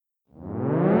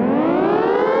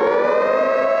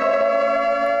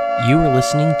You are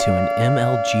listening to an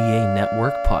MLGA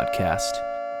Network podcast.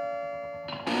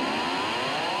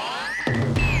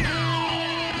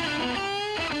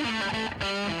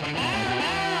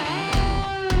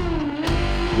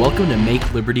 Welcome to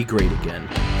Make Liberty Great Again,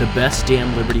 the best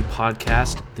damn Liberty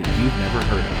podcast that you've never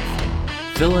heard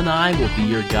of. Phil and I will be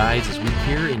your guides as we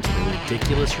peer into the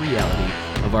ridiculous reality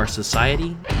of our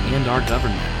society and our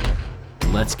government.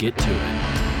 Let's get to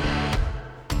it.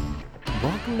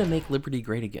 Welcome to Make Liberty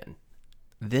Great Again.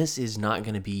 This is not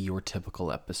going to be your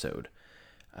typical episode.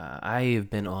 I have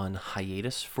been on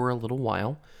hiatus for a little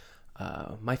while.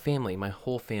 My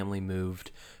whole family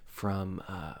moved from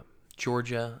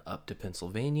Georgia up to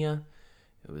Pennsylvania.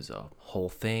 It was a whole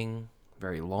thing,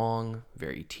 very long,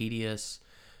 very tedious.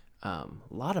 A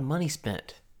lot of money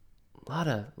spent. A lot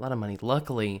of money.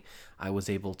 Luckily, I was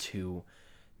able to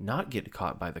not get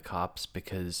caught by the cops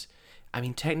because,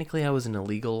 technically I was an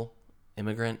illegal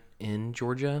immigrant in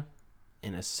Georgia,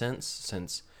 in a sense,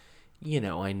 since,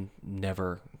 I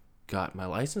never got my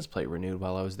license plate renewed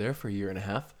while I was there for a year and a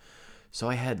half. So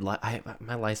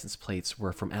my license plates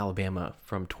were from Alabama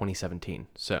from 2017.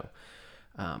 So,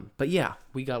 but yeah,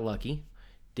 we got lucky.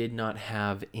 Did not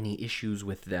have any issues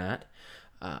with that.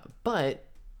 But,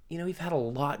 we've had a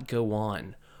lot go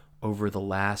on over the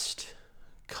last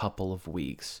couple of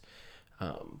weeks.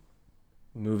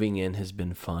 Moving in has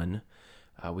been fun.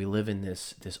 We live in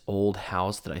this old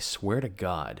house that I swear to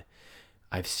God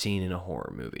I've seen in a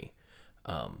horror movie,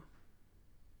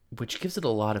 which gives it a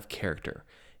lot of character.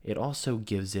 It also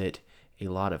gives it a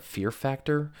lot of fear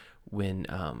factor when,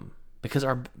 because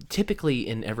typically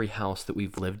in every house that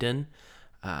we've lived in,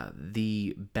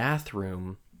 the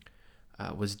bathroom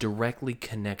was directly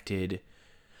connected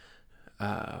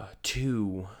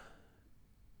to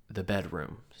the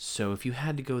bedroom. So if you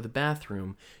had to go to the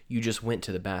bathroom, you just went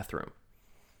to the bathroom.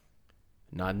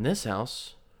 Not in this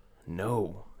house.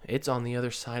 No, it's on the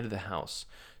other side of the house.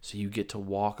 So you get to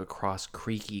walk across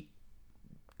creepy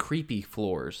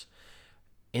floors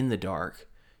in the dark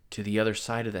to the other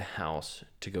side of the house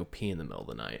to go pee in the middle of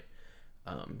the night.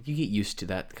 You get used to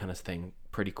that kind of thing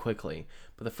pretty quickly.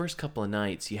 But the first couple of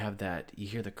nights, you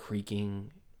hear the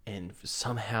creaking, and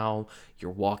somehow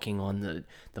you're walking on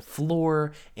the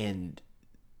floor, and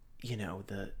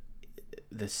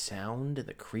the sound and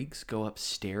the creaks go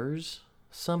upstairs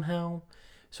somehow.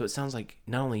 So it sounds like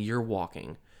not only you're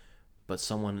walking, but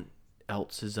someone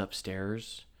else is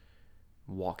upstairs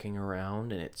walking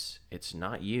around, and it's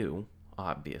not you,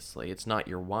 obviously. It's not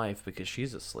your wife because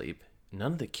she's asleep.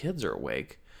 None of the kids are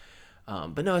awake.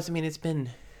 But no, it's been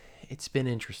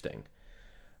interesting.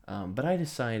 But I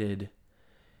decided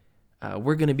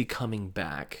we're going to be coming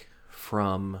back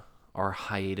from our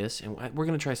hiatus, and we're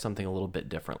going to try something a little bit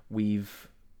different. We've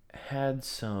had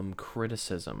some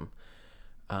criticism,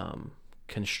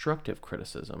 constructive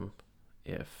criticism,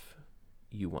 if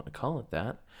you want to call it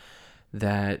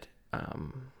that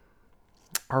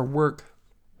our work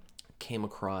came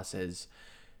across as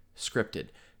scripted.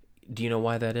 Do you know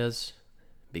why that is?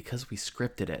 Because we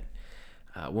scripted it.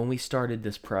 When we started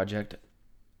this project,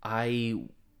 I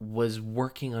was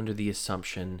working under the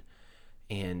assumption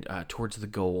and towards the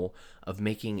goal of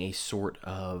making a sort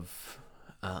of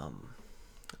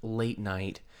late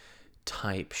night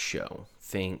type show.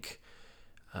 Think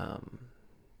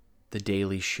The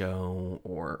Daily Show,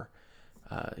 or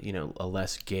a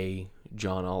less gay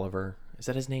John Oliver. Is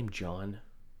that his name? John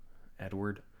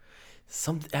Edward?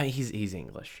 He's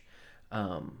English.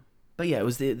 But yeah, it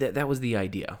was that was the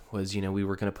idea. Was we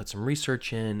were going to put some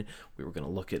research in. We were going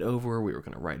to look it over. We were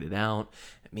going to write it out.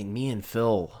 Me and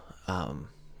Phil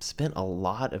spent a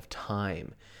lot of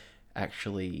time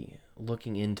actually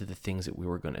looking into the things that we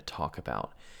were going to talk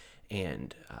about,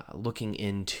 and looking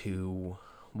into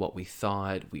what we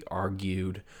thought. We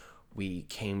argued. We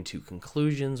came to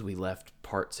conclusions. We left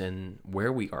parts in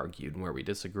where we argued and where we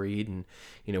disagreed. And,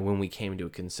 when we came to a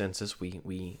consensus,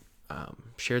 we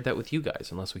shared that with you guys,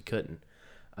 unless we couldn't.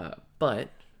 But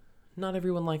not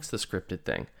everyone likes the scripted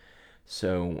thing.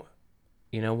 So,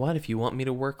 you know what? If you want me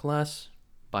to work less,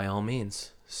 by all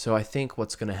means. So I think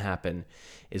what's going to happen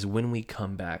is when we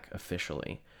come back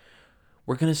officially,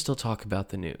 we're going to still talk about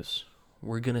the news.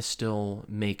 We're going to still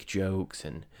make jokes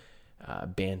and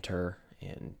banter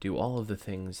and do all of the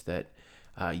things that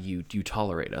you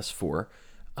tolerate us for.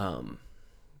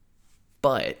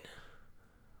 But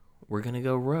we're going to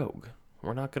go rogue.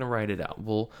 We're not going to write it out.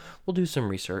 We'll do some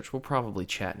research. We'll probably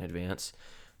chat in advance.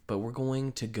 But we're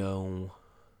going to go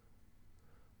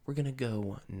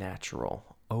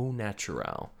natural. Au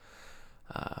naturel.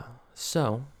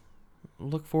 So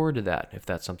look forward to that, if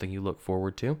that's something you look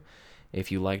forward to.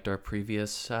 If you liked our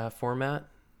previous format,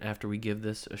 after we give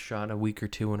this a shot a week or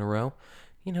two in a row,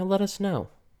 let us know.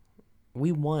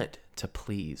 We want to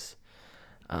please.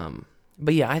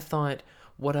 But yeah, I thought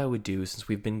what I would do, since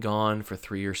we've been gone for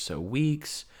 3 or so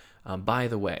weeks. By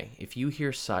the way, if you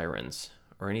hear sirens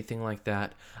or anything like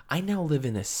that, I now live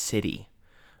in a city,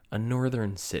 a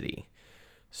northern city.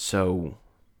 So,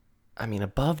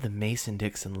 above the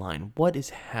Mason-Dixon line, what is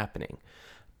happening?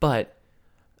 But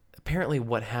apparently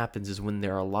what happens is when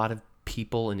there are a lot of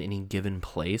people in any given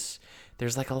place,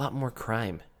 there's like a lot more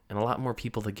crime and a lot more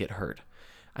people that get hurt.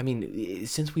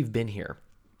 Since we've been here,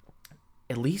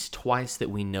 at least twice that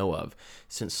we know of,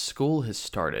 since school has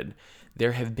started,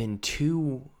 there have been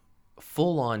 2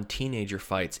 full-on teenager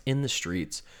fights in the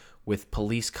streets with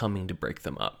police coming to break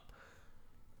them up.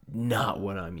 Not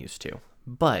what I'm used to,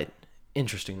 but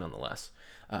interesting nonetheless.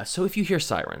 So if you hear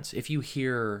sirens, if you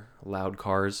hear loud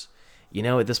cars,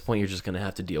 at this point you're just going to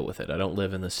have to deal with it. I don't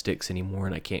live in the sticks anymore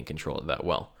and I can't control it that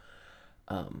well.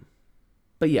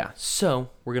 But yeah, so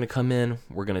we're going to come in,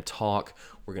 we're going to talk,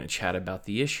 we're going to chat about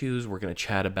the issues, we're going to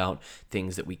chat about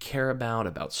things that we care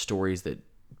about stories that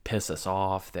piss us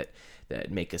off, that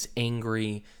make us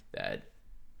angry, that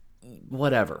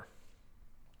whatever.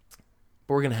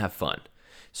 But we're going to have fun.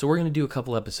 So we're going to do a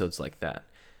couple episodes like that.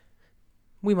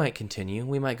 We might continue,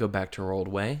 we might go back to our old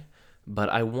way, but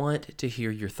I want to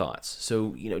hear your thoughts.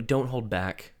 So, don't hold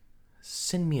back.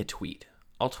 Send me a tweet.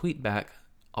 I'll tweet back.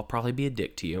 I'll probably be a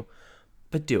dick to you,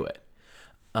 but do it.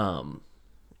 Beyond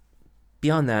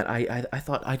that, I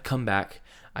thought I'd come back.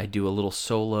 I'd do a little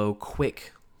solo,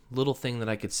 quick little thing that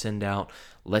I could send out,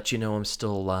 let you know I'm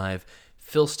still alive.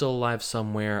 Phil's still alive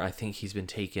somewhere. I think he's been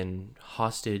taken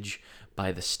hostage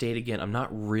by the state again. I'm not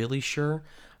really sure,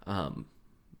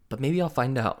 but maybe I'll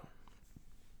find out.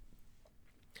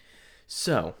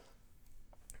 So,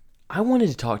 I wanted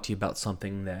to talk to you about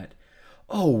something that,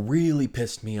 really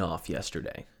pissed me off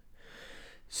yesterday.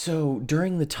 So,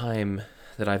 during the time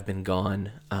that I've been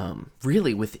gone,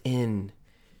 really within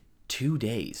 2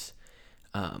 days,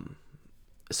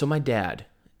 so my dad,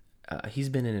 he's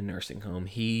been in a nursing home.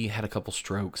 He had a couple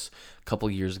strokes a couple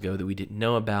years ago that we didn't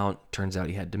know about. Turns out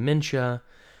he had dementia.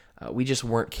 We just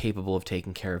weren't capable of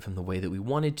taking care of him the way that we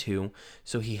wanted to,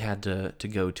 so he had to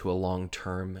go to a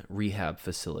long-term rehab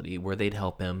facility where they'd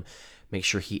help him make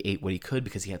sure he ate what he could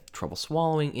because he had trouble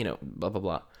swallowing, blah,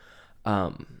 blah,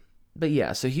 blah. But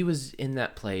yeah, so he was in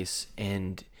that place,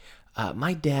 and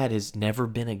my dad has never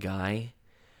been a guy.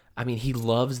 He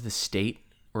loves the state,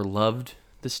 or loved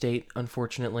the state,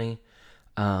 unfortunately.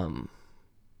 But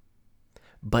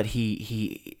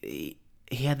he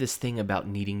had this thing about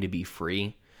needing to be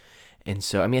free. And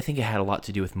so, I think it had a lot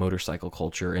to do with motorcycle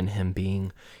culture and him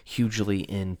being hugely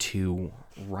into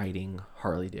riding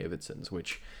Harley Davidsons,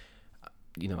 which,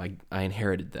 I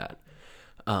inherited that.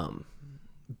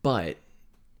 But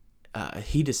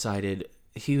he decided,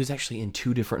 he was actually in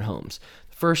 2 different homes.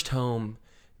 The first home,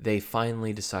 they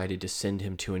finally decided to send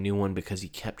him to a new one because he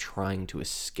kept trying to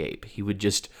escape. He would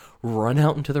just run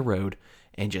out into the road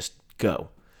and just go.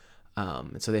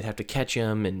 And so they'd have to catch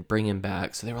him and bring him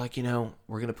back. So they were like,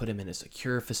 we're going to put him in a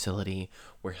secure facility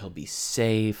where he'll be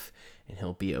safe and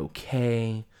he'll be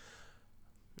okay.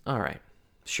 All right,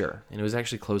 sure. And it was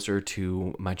actually closer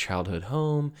to my childhood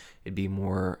home. It'd be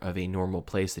more of a normal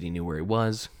place that he knew where he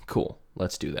was. Cool,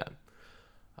 let's do that.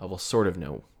 I will sort of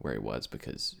know where he was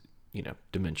because,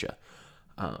 dementia.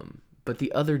 But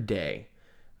the other day,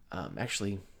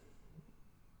 actually,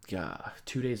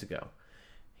 2 days ago,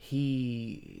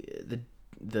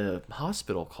 the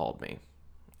hospital called me,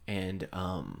 and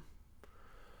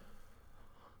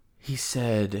he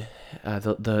said,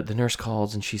 the nurse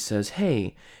calls and she says,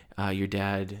 hey, your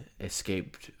dad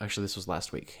escaped. Actually, this was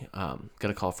last week. Got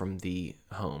a call from the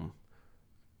home.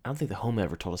 I don't think the home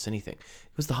ever told us anything.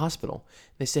 It was the hospital.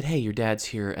 They said, hey, your dad's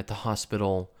here at the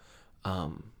hospital.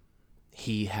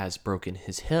 He has broken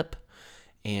his hip,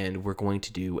 and we're going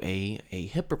to do a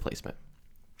hip replacement.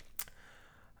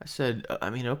 I said,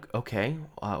 okay.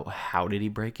 How did he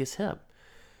break his hip?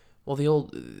 Well, the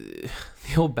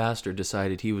old bastard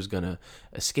decided he was going to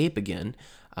escape again.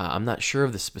 I'm not sure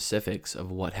of the specifics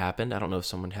of what happened. I don't know if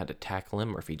someone had to tackle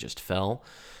him or if he just fell.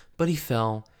 But he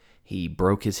fell, he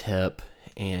broke his hip,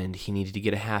 and he needed to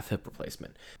get a half hip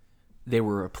replacement. They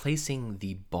were replacing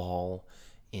the ball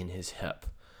in his hip.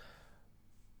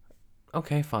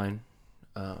 Okay, fine.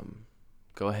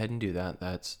 Go ahead and do that.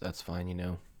 That's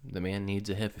fine, The man needs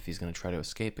a hip if he's going to try to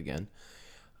escape again.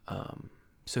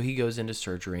 So he goes into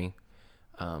surgery.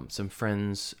 Some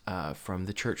friends from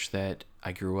the church that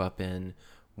I grew up in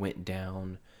went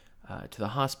down to the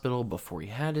hospital before he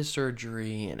had his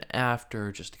surgery and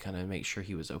after, just to kind of make sure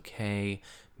he was okay,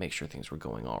 make sure things were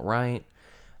going all right.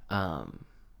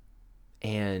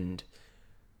 And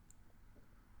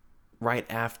right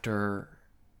after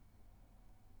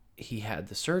he had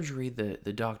the surgery,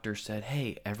 the doctor said,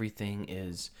 hey, everything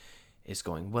is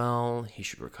going well. He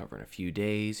should recover in a few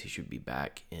days. He should be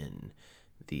back in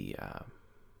the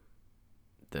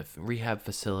rehab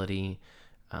facility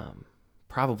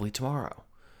probably tomorrow.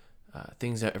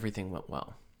 Everything went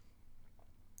well.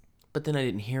 But then I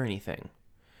didn't hear anything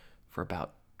for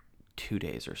about 2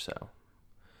 days or so.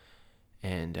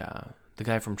 And the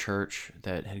guy from church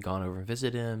that had gone over and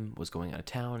visited him was going out of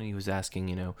town, and he was asking,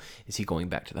 is he going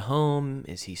back to the home?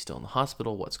 Is he still in the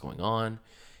hospital? What's going on?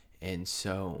 And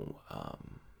so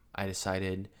I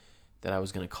decided that I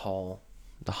was going to call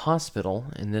the hospital,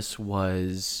 and this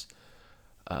was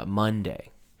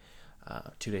Monday,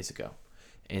 2 days ago.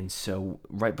 And so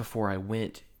right before I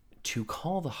went to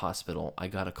call the hospital, I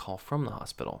got a call from the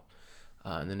hospital.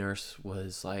 And the nurse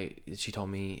was like, she told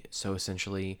me, so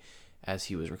essentially, as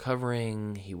he was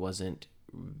recovering, he wasn't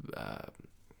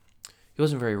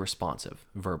very responsive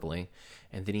verbally,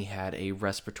 and then he had a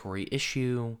respiratory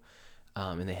issue,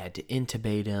 and they had to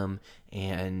intubate him.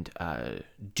 And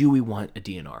do we want a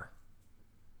DNR?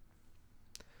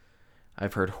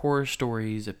 I've heard horror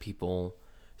stories of people,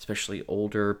 especially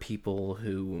older people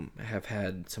who have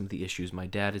had some of the issues my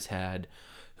dad has had,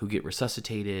 who get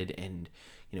resuscitated, and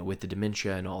with the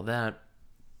dementia and all that,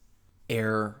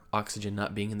 oxygen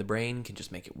not being in the brain can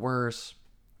just make it worse.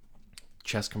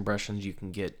 Chest compressions, you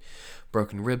can get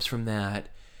broken ribs from that.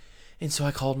 And so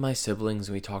I called my siblings,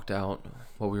 and we talked out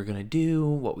what we were going to do,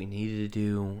 what we needed to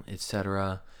do,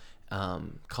 etc.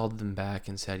 Called them back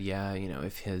and said, yeah,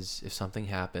 if something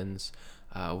happens,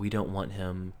 we don't want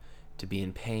him to be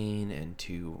in pain and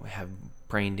to have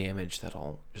brain damage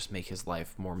that'll just make his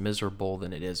life more miserable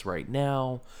than it is right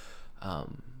now.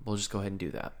 We'll just go ahead and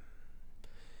do that.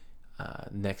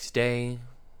 Next day,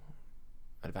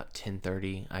 at about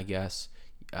 10:30, I guess,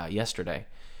 yesterday,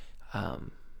 got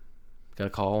a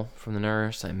call from the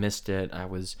nurse. I missed it. I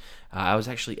was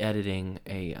actually editing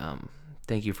a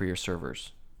thank you for your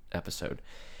servers episode,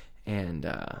 and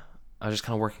I was just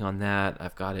kind of working on that.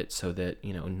 I've got it so that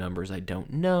numbers I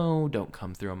don't know don't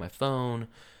come through on my phone,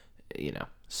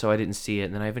 so I didn't see it.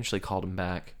 And then I eventually called him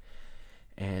back,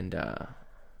 and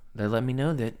they let me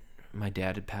know that my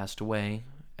dad had passed away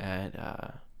at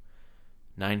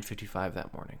 9:55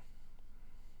 that morning.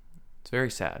 It's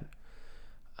very sad.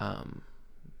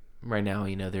 Right now,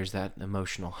 there's that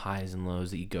emotional highs and lows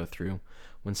that you go through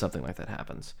when something like that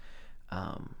happens.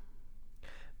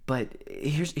 But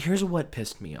here's what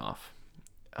pissed me off.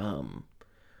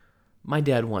 My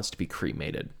dad wants to be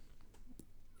cremated.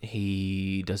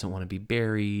 He doesn't want to be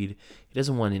buried. He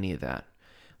doesn't want any of that.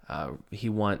 He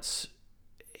wants,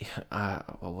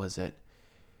 what was it?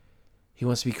 He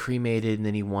wants to be cremated, and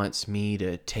then he wants me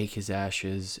to take his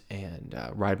ashes and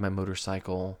ride my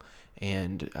motorcycle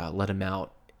and let him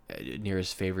out near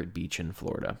his favorite beach in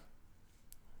Florida.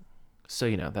 So,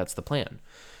 that's the plan.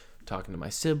 Talking to my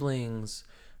siblings,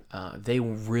 they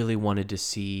really wanted to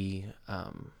see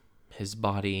his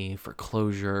body for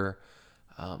closure.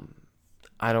 I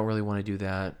don't really want to do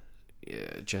that.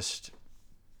 Just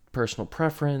personal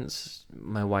preference.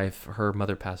 My wife, her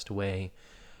mother passed away,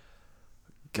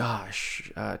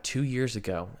 2 years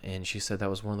ago, and she said that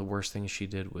was one of the worst things she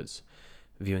did was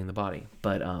viewing the body.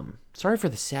 But sorry for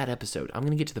the sad episode. I'm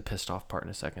going to get to the pissed off part in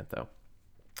a second, though.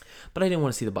 But I didn't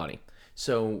want to see the body.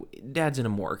 So Dad's in a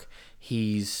morgue.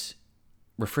 He's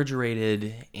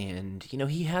refrigerated, and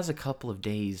he has a couple of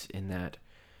days in that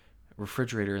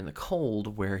refrigerator in the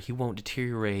cold where he won't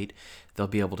deteriorate. They'll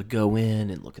be able to go in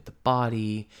and look at the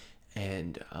body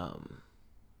and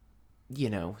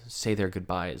say their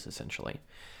goodbyes, essentially.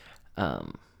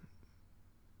 So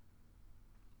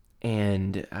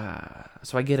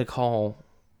I get a call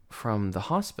from the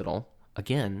hospital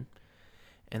again,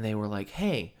 and they were like,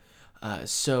 hey,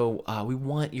 we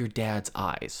want your dad's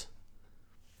eyes.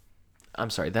 I'm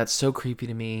sorry, that's so creepy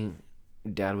to me.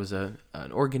 Dad was an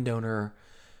organ donor.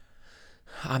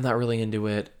 I'm not really into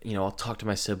it. I'll talk to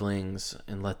my siblings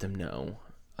and let them know.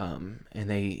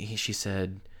 She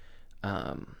said,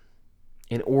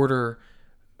 in order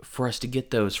for us to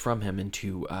get those from him and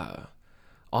to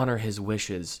honor his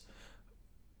wishes,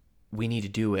 we need to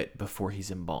do it before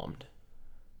he's embalmed.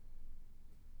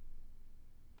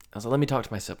 I was like, let me talk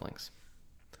to my siblings.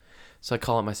 So I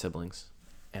call up my siblings,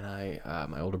 and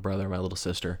my older brother, my little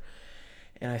sister,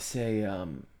 and I say,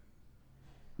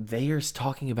 they are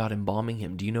talking about embalming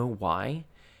him. Do you know why?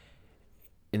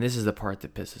 And this is the part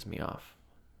that pisses me off.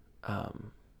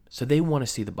 So they want to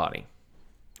see the body,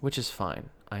 which is fine.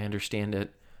 I understand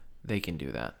it. They can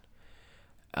do that.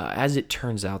 as it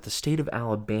turns out, the state of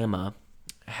Alabama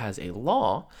has a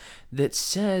law that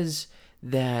says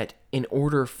that in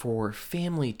order for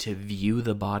family to view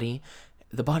the body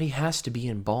has to be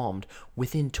embalmed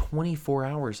within 24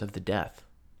 hours of the death.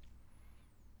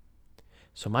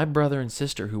 So my brother and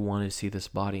sister who wanted to see this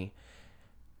body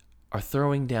are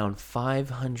throwing down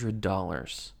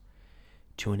 $500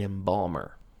 to an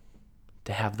embalmer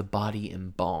to have the body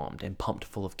embalmed and pumped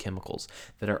full of chemicals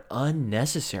that are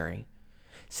unnecessary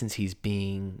since he's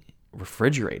being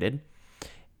refrigerated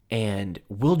and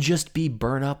will just be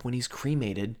burned up when he's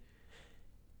cremated.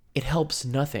 It helps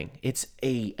nothing. It's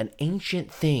an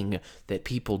ancient thing that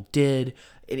people did.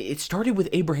 It started with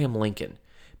Abraham Lincoln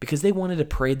because they wanted to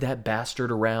parade that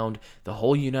bastard around the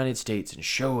whole United States and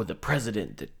show the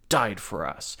president that died for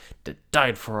us, that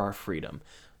died for our freedom.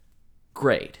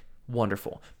 Great.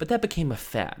 Wonderful. But that became a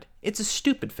fad. It's a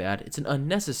stupid fad. It's an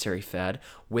unnecessary fad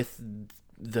with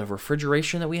the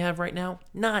refrigeration that we have right now.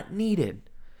 Not needed.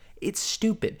 It's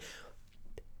stupid.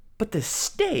 But the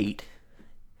state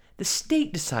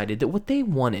decided that what they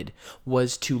wanted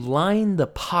was to line the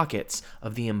pockets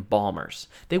of the embalmers.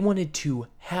 They wanted to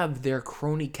have their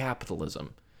crony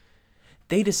capitalism.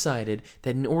 They decided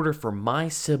that in order for my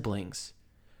siblings,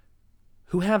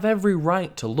 who have every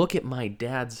right to look at my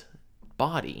dad's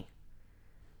body,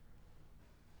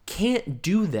 can't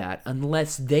do that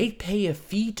unless they pay a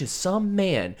fee to some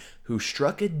man who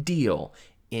struck a deal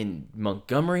in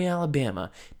Montgomery, Alabama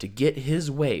to get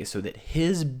his way so that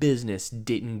his business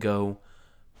didn't go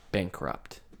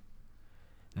bankrupt.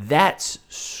 That's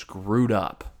screwed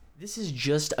up. This is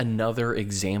just another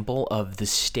example of the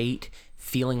state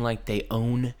feeling like they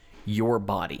own your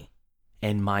body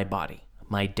and my body,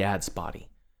 my dad's body.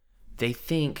 They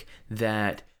think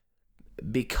that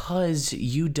because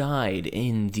you died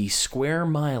in the square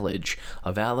mileage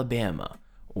of Alabama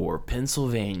or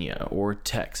Pennsylvania or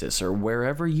Texas or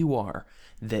wherever you are,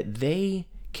 that they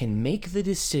can make the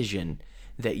decision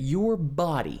that your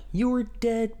body, your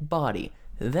dead body,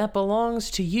 that belongs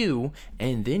to you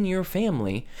and then your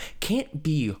family, can't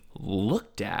be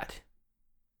looked at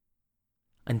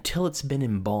until it's been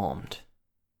embalmed,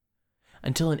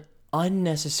 until an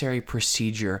unnecessary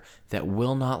procedure that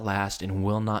will not last and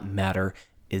will not matter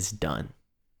is done.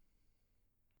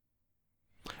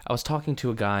 I was talking to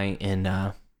a guy in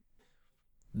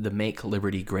the Make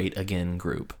Liberty Great Again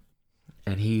group,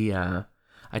 and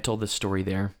I told this story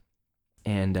there,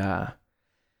 and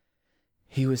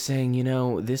he was saying,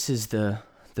 this is the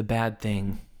bad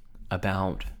thing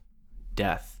about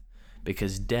death,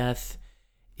 because death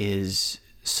is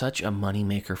such a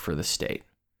moneymaker for the state,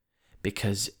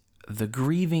 because the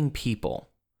grieving people,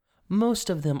 most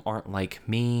of them aren't like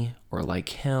me or like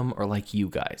him or like you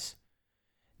guys.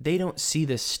 They don't see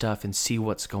this stuff and see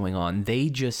what's going on. They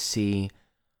just see,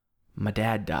 my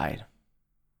dad died.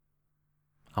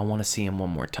 I want to see him one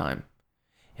more time.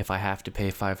 If I have to pay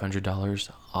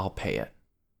 $500, I'll pay it.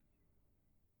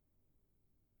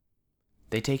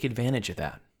 They take advantage of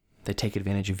that. They take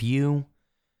advantage of you.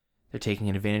 They're taking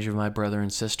advantage of my brother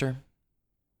and sister.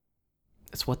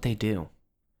 It's what they do.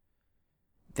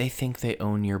 They think they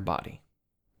own your body,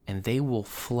 and they will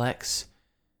flex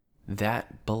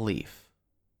that belief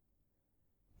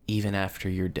even after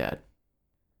you're dead.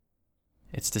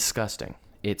 It's disgusting.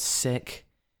 It's sick,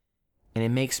 and it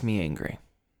makes me angry.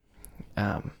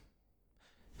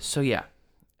 So yeah,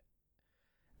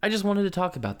 I just wanted to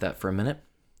talk about that for a minute.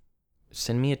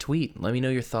 Send me a tweet. Let me know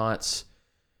your thoughts.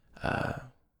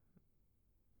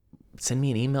 Send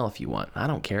me an email if you want. I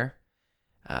don't care.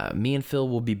 Me and Phil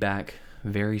will be back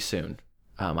very soon.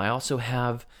 I also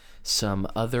have some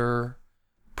other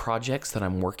projects that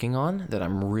I'm working on that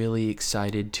I'm really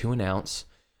excited to announce.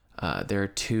 There are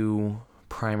two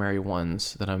primary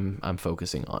ones that I'm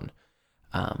focusing on.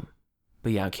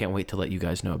 But yeah, I can't wait to let you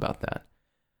guys know about that.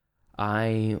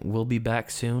 I will be back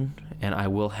soon, and I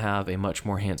will have a much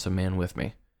more handsome man with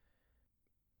me.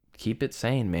 Keep it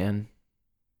sane, man.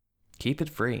 Keep it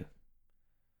free.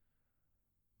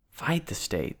 Fight the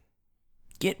state.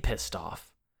 Get pissed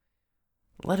off.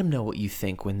 Let them know what you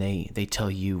think when they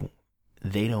tell you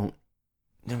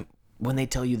when they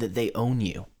tell you that they own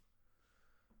you.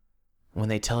 When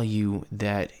they tell you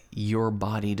that your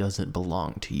body doesn't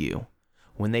belong to you.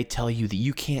 When they tell you that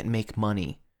you can't make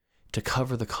money to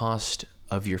cover the cost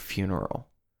of your funeral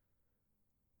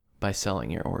by selling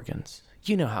your organs.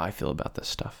 You know how I feel about this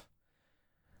stuff.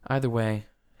 Either way,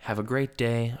 have a great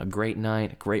day, a great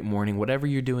night, a great morning, whatever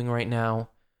you're doing right now.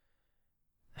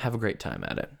 Have a great time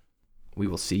at it. We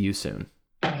will see you soon.